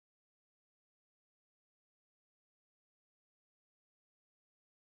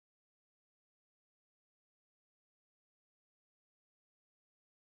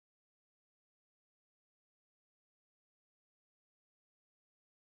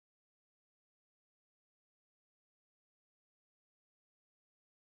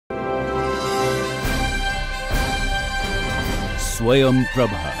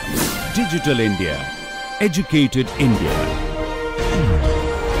SwayamPrabha. Digital India. Educated India.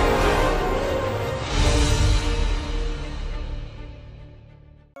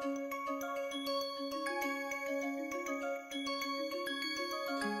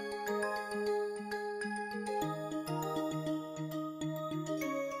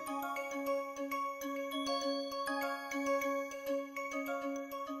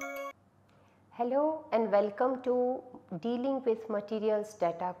 Hello and welcome to Dealing with Materials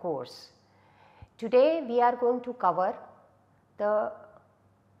Data course. Today we are going to cover the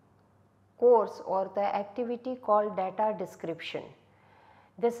course or the activity called data description.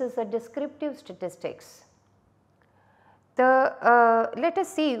 This is a descriptive statistics. Let us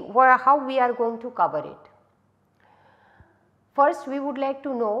see how we are going to cover it. First, we would like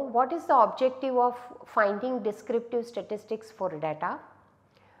to know what is the objective of finding descriptive statistics for data.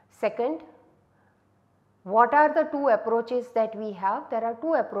 Second, what are the two approaches that we have? There are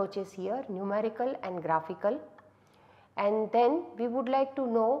two approaches here, numerical and graphical. And then we would like to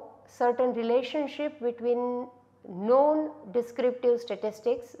know certain relationship between known descriptive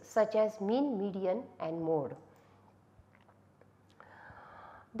statistics such as mean, median and mode.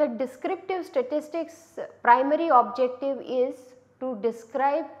 The descriptive statistics primary objective is to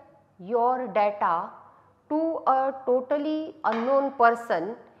describe your data to a totally unknown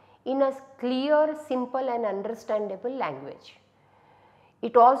person in a clear, simple and understandable language.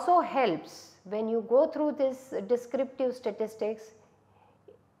 It also helps when you go through this descriptive statistics,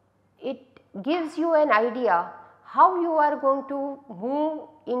 it gives you an idea how you are going to move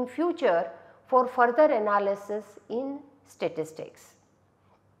in future for further analysis in statistics.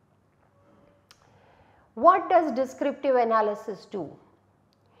 What does descriptive analysis do?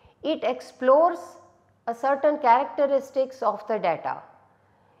 It explores a certain characteristics of the data.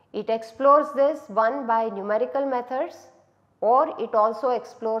 It explores this one by numerical methods or it also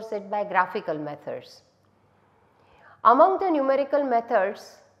explores it by graphical methods. Among the numerical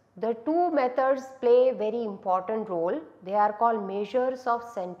methods, the two methods play a very important role. They are called measures of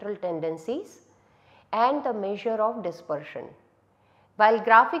central tendencies and the measure of dispersion. While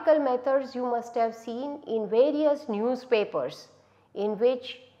graphical methods you must have seen in various newspapers in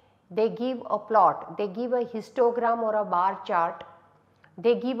which they give a plot, they give a histogram or a bar chart,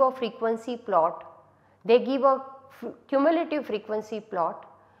 they give a frequency plot, they give a cumulative frequency plot,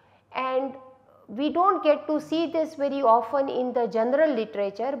 and we do not get to see this very often in the general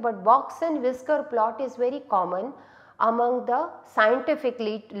literature, but box and whisker plot is very common among the scientific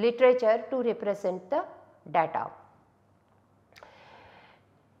literature to represent the data.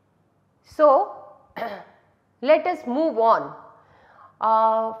 So, let us move on.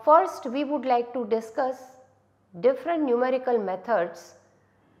 First we would like to discuss different numerical methods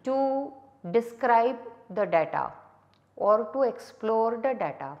to describe the data or to explore the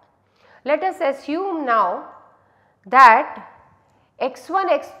data. Let us assume now that x1,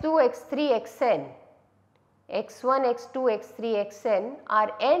 x2, x3, xn, x1, x2, x3, xn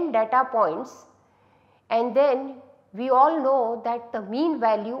are n data points, and then we all know that the mean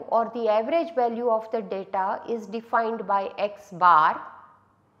value or the average value of the data is defined by x bar,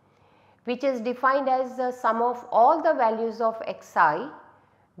 which is defined as the sum of all the values of xi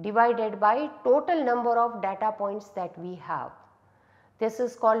divided by total number of data points that we have. This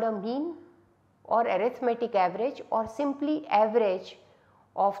is called a mean or arithmetic average or simply average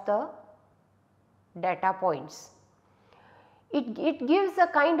of the data points. It gives a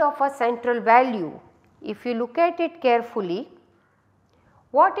kind of a central value. If you look at it carefully,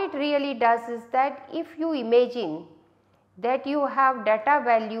 what it really does is that if you imagine that you have data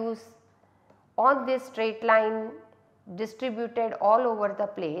values on this straight line distributed all over the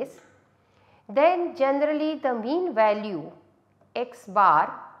place, then generally the mean value x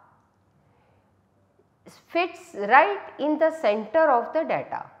bar fits right in the center of the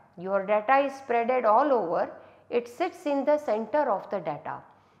data. Your data is spreaded all over, it sits in the center of the data,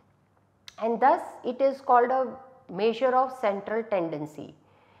 and thus it is called a measure of central tendency.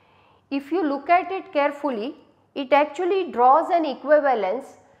 If you look at it carefully, it actually draws an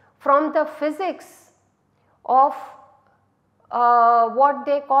equivalence from the physics of what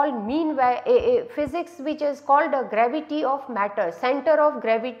they call physics, which is called a gravity of matter, center of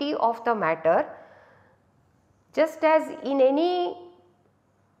gravity of the matter. Just as in any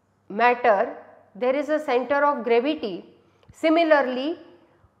matter there is a center of gravity, similarly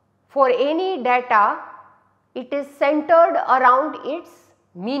for any data it is centered around its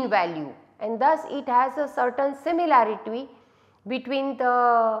mean value, and thus it has a certain similarity between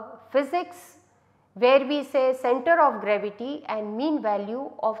the physics where we say center of gravity and mean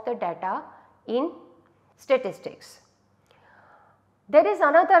value of the data in statistics. There is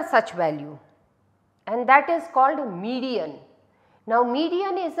another such value and that is called median. Now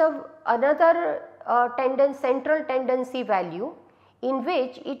median is another central tendency value in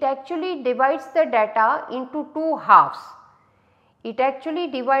which it actually divides the data into two halves. It actually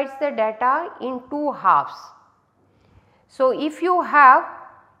divides the data in two halves. So if you have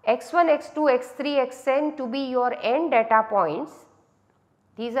x1, x2, x3, xn to be your n data points,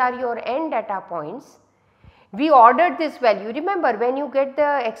 these are your n data points. We ordered this value. Remember, when you get the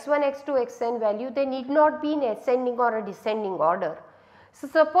x1, x2, xn value, they need not be in ascending or a descending order. So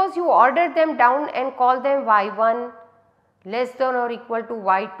suppose you order them down and call them y1 less than or equal to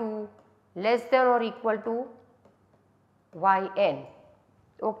y2 less than or equal to yn.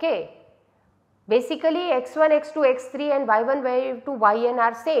 Okay. Basically x1, x2, x3 and y1, y2, yn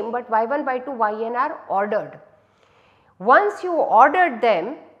are same, but y1, y2, yn are ordered. Once you ordered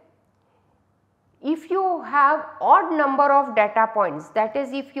them, if you have odd number of data points, that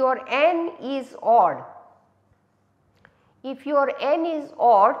is if your n is odd,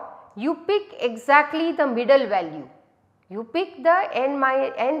 you pick exactly the middle value. You pick the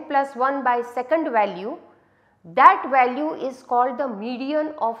n plus 1 by second value, that value is called the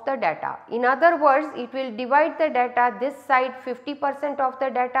median of the data. In other words, it will divide the data, this side 50% of the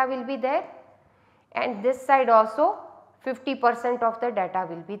data will be there and this side also 50% of the data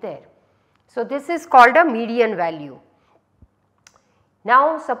will be there. So this is called a median value.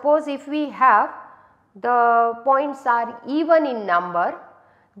 Now suppose if we have the points are even in number,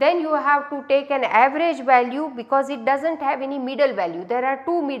 then you have to take an average value because it does not have any middle value, there are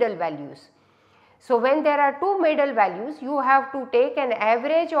two middle values. So when there are two middle values, you have to take an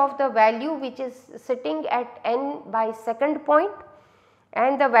average of the value which is sitting at n by second point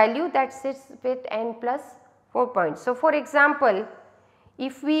and the value that sits with n plus 4 points. So for example,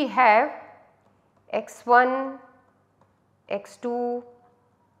 if we have x1, x2,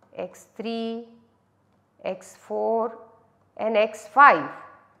 x3, x4 and x5,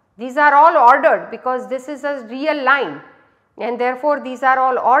 these are all ordered because this is a real line and therefore these are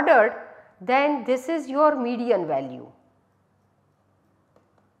all ordered, then this is your median value.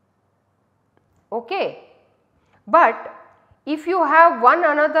 Okay. But if you have one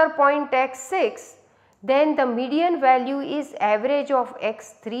another point x6, then the median value is average of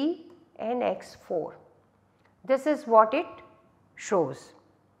x3 and x4. This is what it shows.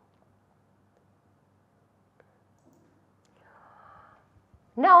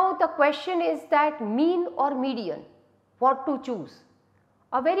 Now the question is that mean or median, what to choose?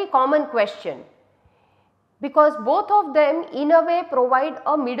 A very common question, because both of them in a way provide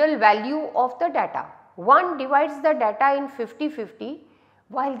a middle value of the data. One divides the data in 50-50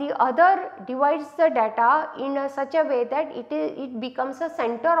 while the other divides the data in such a way that it becomes a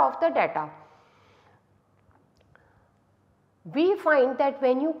center of the data. We find that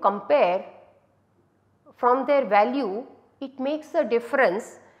when you compare from their value, it makes a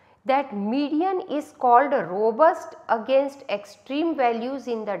difference that median is called robust against extreme values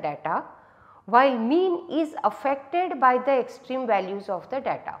in the data, while mean is affected by the extreme values of the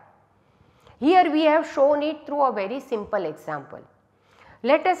data. Here we have shown it through a very simple example.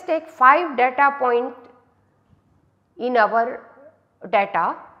 Let us take 5 data point in our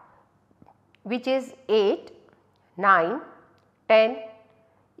data, which is 8, 9, 10,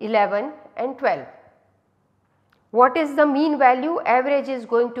 11 and 12. What is the mean value? Average is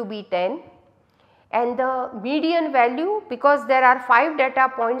going to be 10 and the median value, because there are 5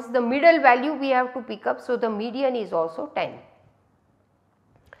 data points, the middle value we have to pick up, so the median is also 10.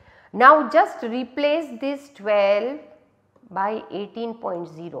 Now just replace this 12 by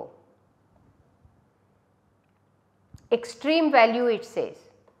 18.0. Extreme value it says.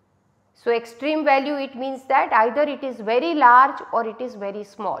 So extreme value, it means that either it is very large or it is very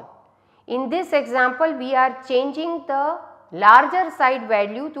small. In this example, we are changing the larger side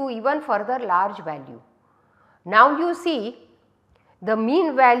value to even further large value. Now you see the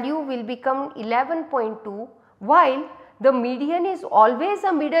mean value will become 11.2, while the median is always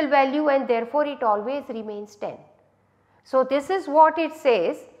a middle value and therefore it always remains 10. So this is what it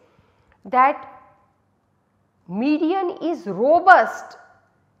says, that median is robust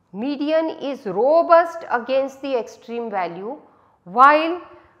against the extreme value, while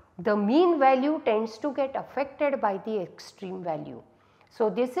the mean value tends to get affected by the extreme value. So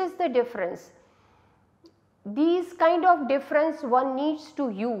this is the difference. These kind of difference one needs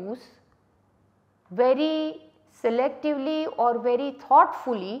to use very selectively or very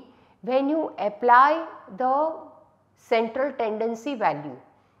thoughtfully when you apply the central tendency value.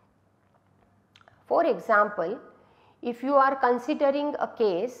 For example, if you are considering a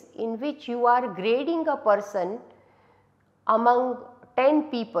case in which you are grading a person among 10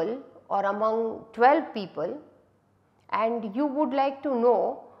 people or among 12 people, and you would like to know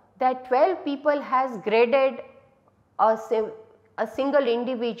that 12 people has graded a single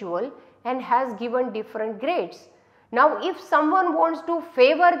individual and has given different grades. Now, if someone wants to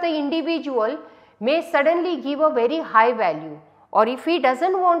favor the individual, may suddenly give a very high value, or if he does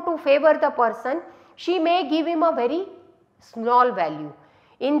not want to favor the person, she may give him a very small value.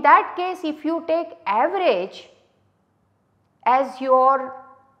 In that case, if you take average as your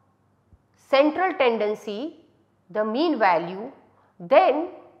central tendency, the mean value, then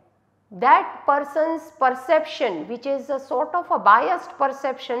that person's perception, which is a sort of a biased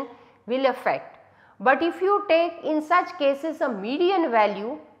perception, will affect. But if you take in such cases a median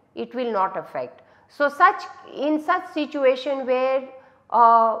value, it will not affect. So, in such situation where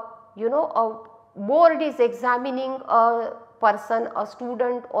a board is examining a person, a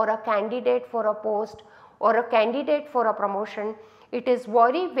student or a candidate for a post or a candidate for a promotion, it is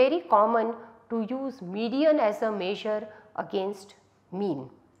very common to use median as a measure against mean.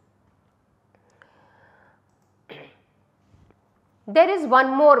 There is one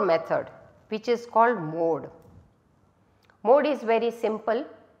more method which is called mode. Mode is very simple.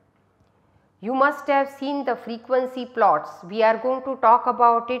 You must have seen the frequency plots. We are going to talk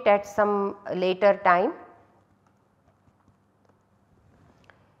about it at some later time.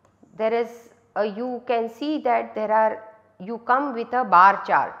 There is you can see that you come with a bar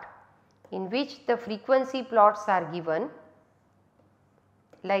chart in which the frequency plots are given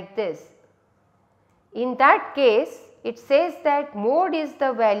like this. In that case, it says that mode is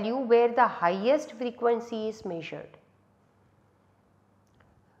the value where the highest frequency is measured.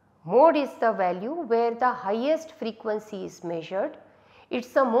 Mode is the value where the highest frequency is measured. It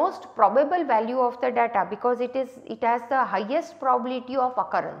is the most probable value of the data because it has the highest probability of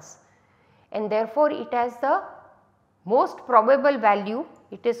occurrence, and therefore it has the most probable value.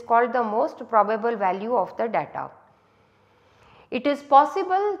 It is called the most probable value of the data. It is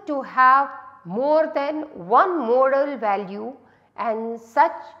possible to have more than one modal value and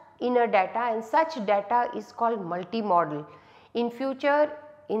such in a data, and such data is called multimodal. In future,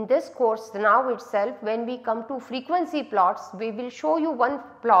 in this course now itself, when we come to frequency plots, we will show you one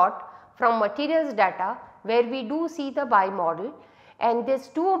plot from materials data where we do see the bimodal, and this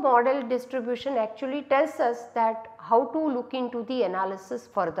two model distribution actually tells us that how to look into the analysis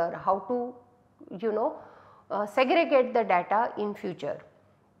further, how to segregate the data in future.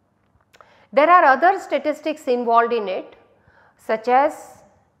 There are other statistics involved in it, such as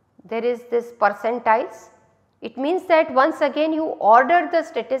there is this percentiles. It means that once again you order the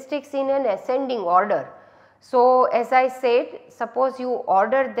statistics in an ascending order. So, as I said, suppose you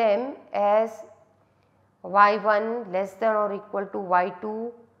order them as y1 less than or equal to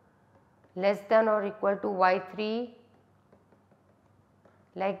y2 less than or equal to y3,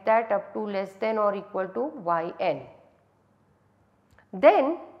 like that up to less than or equal to yn.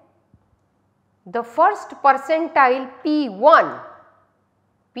 Then the first percentile P1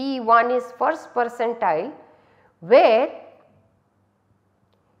 is first percentile where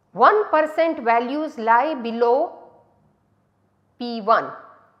 1% values lie below P1.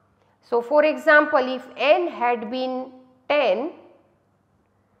 So, for example, if n had been 10,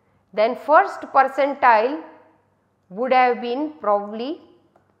 then first percentile would have been probably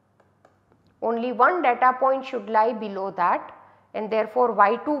only one data point should lie below that, and therefore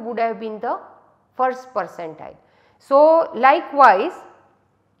y2 would have been the first percentile. So, likewise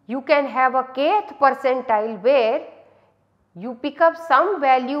you can have a kth percentile where you pick up some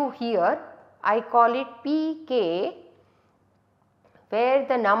value here, I call it pk, where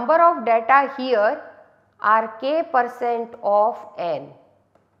the number of data here are k% of n.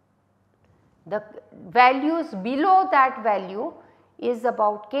 The values below that value is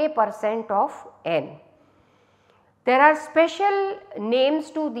about k% of n. There are special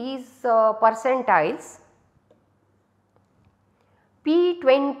names to these percentiles.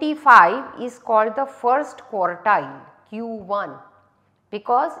 P25 is called the first quartile Q1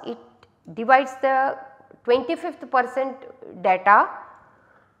 because it divides the 25th percent data.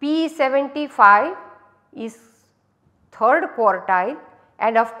 P75 is third quartile,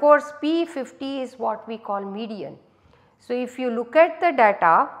 and of course P50 is what we call median. So, if you look at the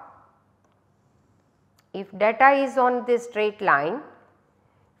data, if data is on this straight line,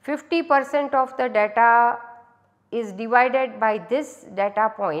 50% of the data is divided by this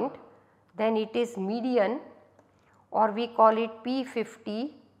data point, then it is median, or we call it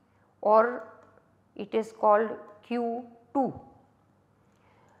P50, or it is called Q2.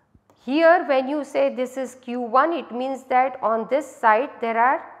 Here when you say this is Q1, it means that on this side there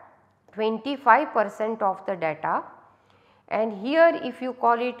are 25% of the data, and here if you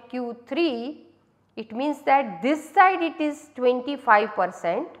call it Q3, it means that this side it is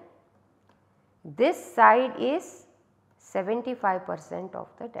 25%, this side is 75% of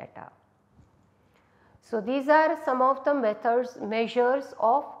the data. So, these are some of the measures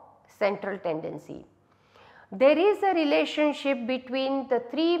of central tendency. There is a relationship between the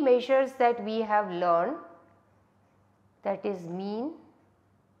three measures that we have learned, that is mean,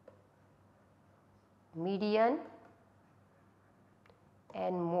 median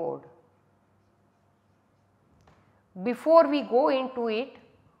and mode. Before we go into it,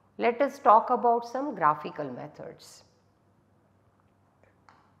 let us talk about some graphical methods.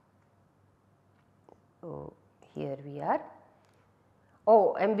 So, here we are.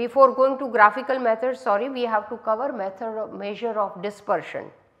 Oh, and before going to graphical methods, sorry, we have to cover measure of dispersion.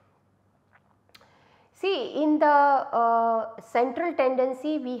 See, in the central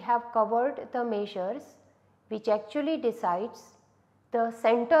tendency we have covered the measures which actually decides the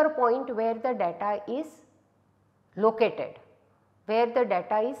center point where the data is located, where the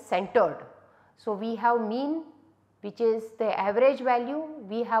data is centered. So, we have mean, which is the average value,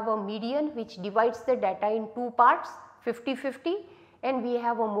 we have a median which divides the data in two parts 50-50, and we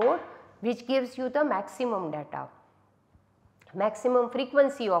have a mode which gives you the maximum data, maximum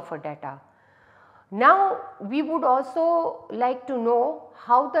frequency of a data. Now, we would also like to know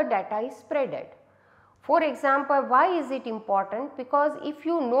how the data is spreaded. For example, why is it important? Because if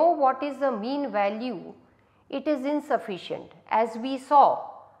you know what is the mean value, it is insufficient, as we saw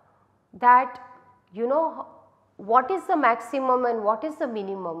that you know what is the maximum and what is the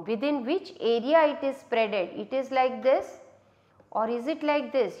minimum, within which area it is spreaded. It is like this or is it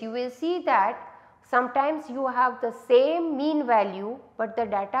like this? You will see that sometimes you have the same mean value, but the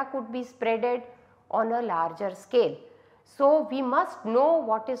data could be spreaded on a larger scale. So, we must know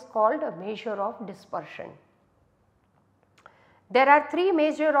what is called a measure of dispersion. There are three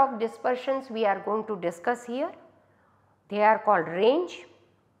measures of dispersions we are going to discuss here. They are called range,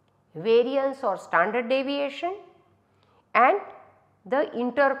 variance or standard deviation, and the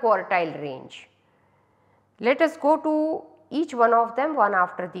interquartile range. Let us go to each one of them one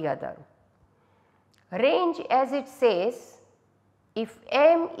after the other. Range, as it says, if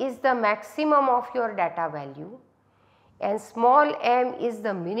m is the maximum of your data value and small m is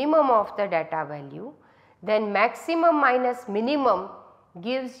the minimum of the data value, then maximum minus minimum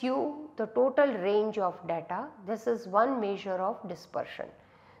gives you the total range of data. This is one measure of dispersion.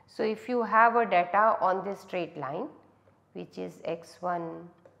 So, if you have a data on this straight line which is x1,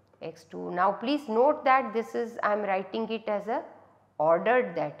 x2. Now, please note that this is I am writing it as a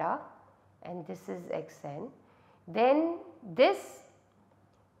ordered data and this is xn. Then this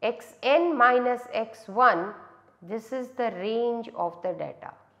xn minus x1, this is the range of the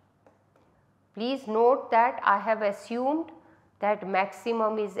data. Please note that I have assumed that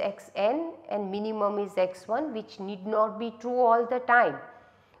maximum is xn and minimum is x1, which need not be true all the time,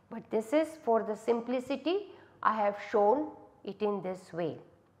 but this is for the simplicity I have shown it in this way.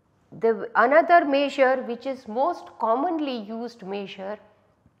 The another measure which is most commonly used measure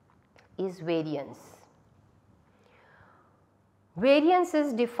is variance. Variance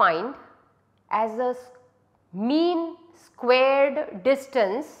is defined as a mean squared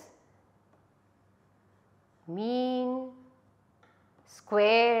distance, mean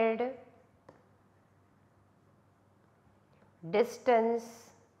squared distance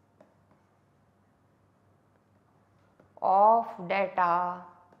of data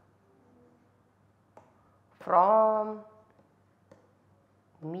from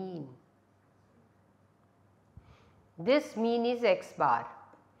mean. This mean is x bar.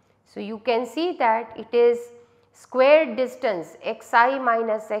 So, you can see that it is squared distance xi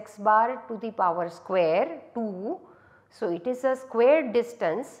minus x bar to the power square 2. So, it is a squared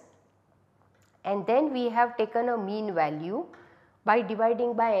distance and then we have taken a mean value by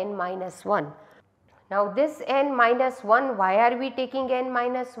dividing by n minus 1. Now, this n minus 1, why are we taking n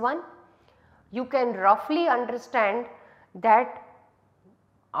minus 1? You can roughly understand that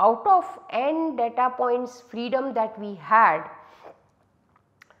out of n data points freedom that we had,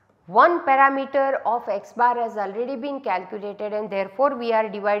 one parameter of x bar has already been calculated and therefore, we are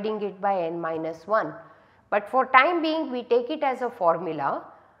dividing it by n minus 1. But for time being we take it as a formula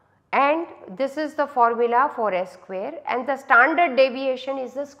and this is the formula for s square and the standard deviation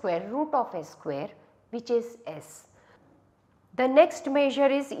is the square root of s square, which is s. The next measure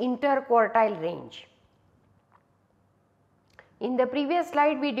is interquartile range. In the previous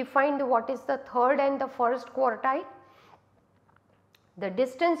slide we defined what is the third and the first quartile. The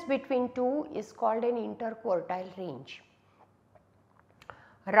distance between two is called an interquartile range.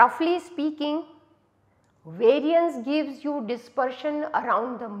 Roughly speaking, variance gives you dispersion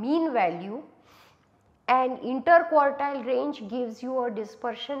around the mean value, and interquartile range gives you a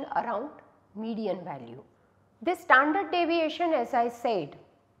dispersion around median value. This standard deviation, as I said,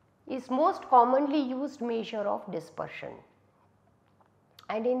 is most commonly used measure of dispersion,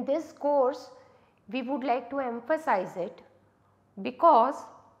 and in this course we would like to emphasize it because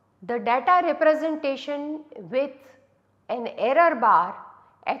the data representation with an error bar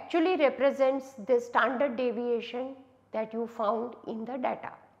actually represents the standard deviation that you found in the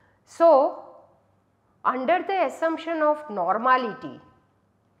data. So, under the assumption of normality,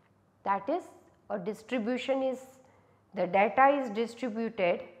 that is, a distribution is, the data is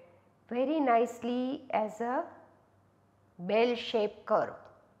distributed very nicely as a bell shaped curve,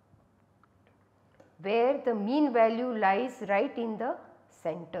 where the mean value lies right in the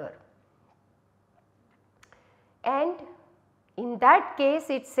center, and in that case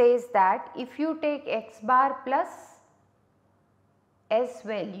it says that if you take x bar plus s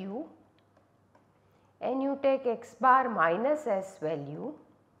value and you take x bar minus s value,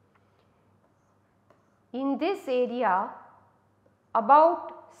 in this area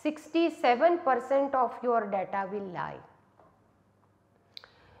about 67% of your data will lie.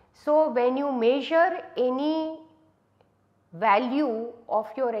 So, when you measure any value of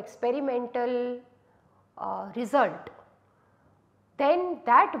your experimental result, then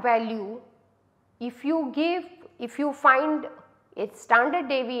that value, if you find its standard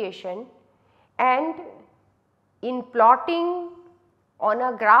deviation and in plotting on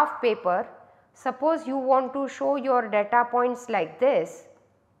a graph paper, suppose you want to show your data points like this,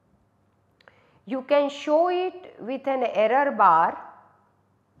 you can show it with an error bar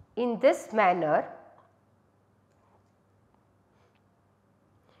in this manner,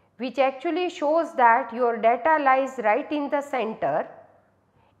 which actually shows that your data lies right in the center,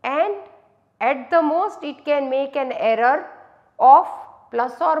 and at the most it can make an error of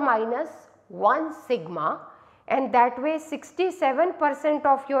plus or minus 1 sigma, and that way 67%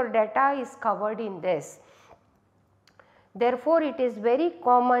 of your data is covered in this. Therefore, it is very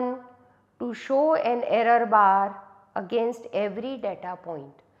common to show an error bar against every data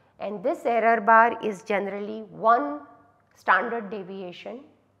point, and this error bar is generally 1 standard deviation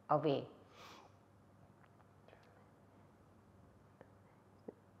away.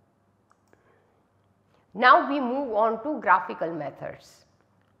 Now we move on to graphical methods.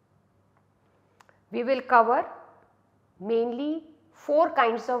 We will cover mainly 4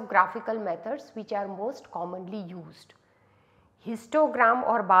 kinds of graphical methods which are most commonly used. Histogram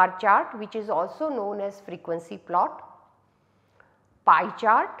or bar chart, which is also known as frequency plot, pie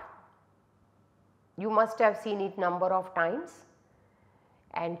chart, you must have seen it number of times,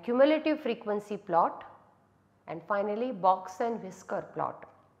 and cumulative frequency plot, and finally box and whisker plot.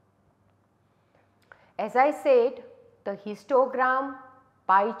 As I said, the histogram,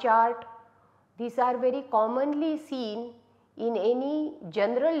 pie chart, these are very commonly seen in any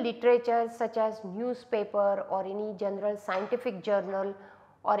general literature such as newspaper or any general scientific journal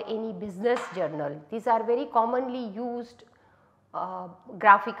or any business journal. These are very commonly used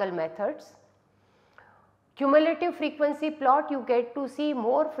graphical methods. Cumulative frequency plot you get to see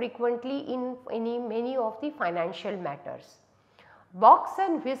more frequently in many of the financial matters. Box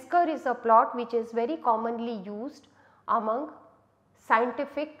and whisker is a plot which is very commonly used among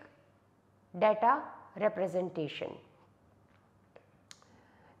scientific data representation.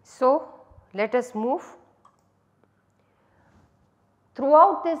 So, let us move.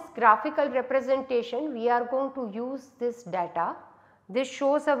 Throughout this graphical representation, we are going to use this data. This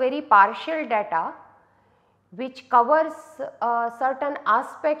shows a very partial data which covers certain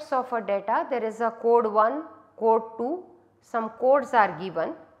aspects of a data. There is a code 1, code 2, some codes are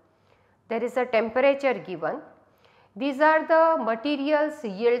given, there is a temperature given. These are the materials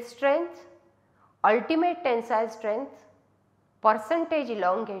yield strength, ultimate tensile strength, percentage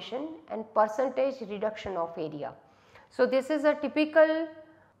elongation and percentage reduction of area. So, this is a typical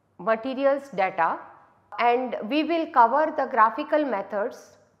materials data, and we will cover the graphical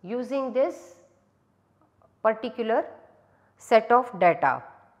methods using this particular set of data.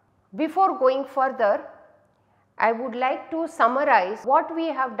 Before going further, I would like to summarize what we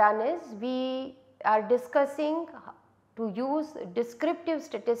have done is we are discussing to use descriptive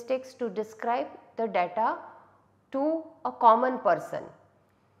statistics to describe the data to a common person.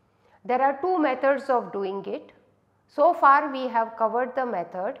 There are 2 methods of doing it. So far we have covered the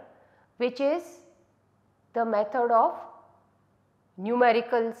method which is the method of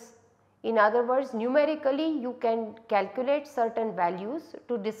numericals. In other words, numerically you can calculate certain values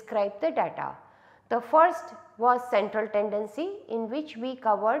to describe the data. The first was central tendency, in which we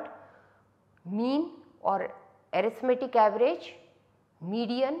covered mean, or arithmetic average,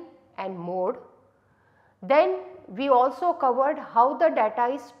 median and mode. Then we also covered how the data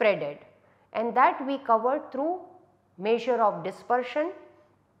is spreaded, and that we covered through measure of dispersion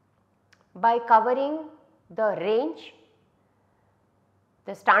by covering the range,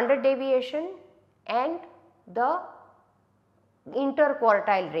 the standard deviation and the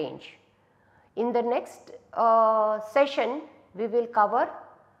interquartile range. In the next session we will cover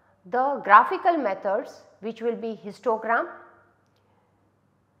the graphical methods, which will be histogram,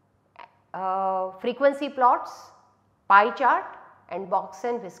 frequency plots, pie chart and box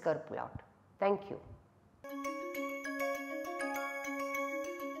and whisker plot. Thank you.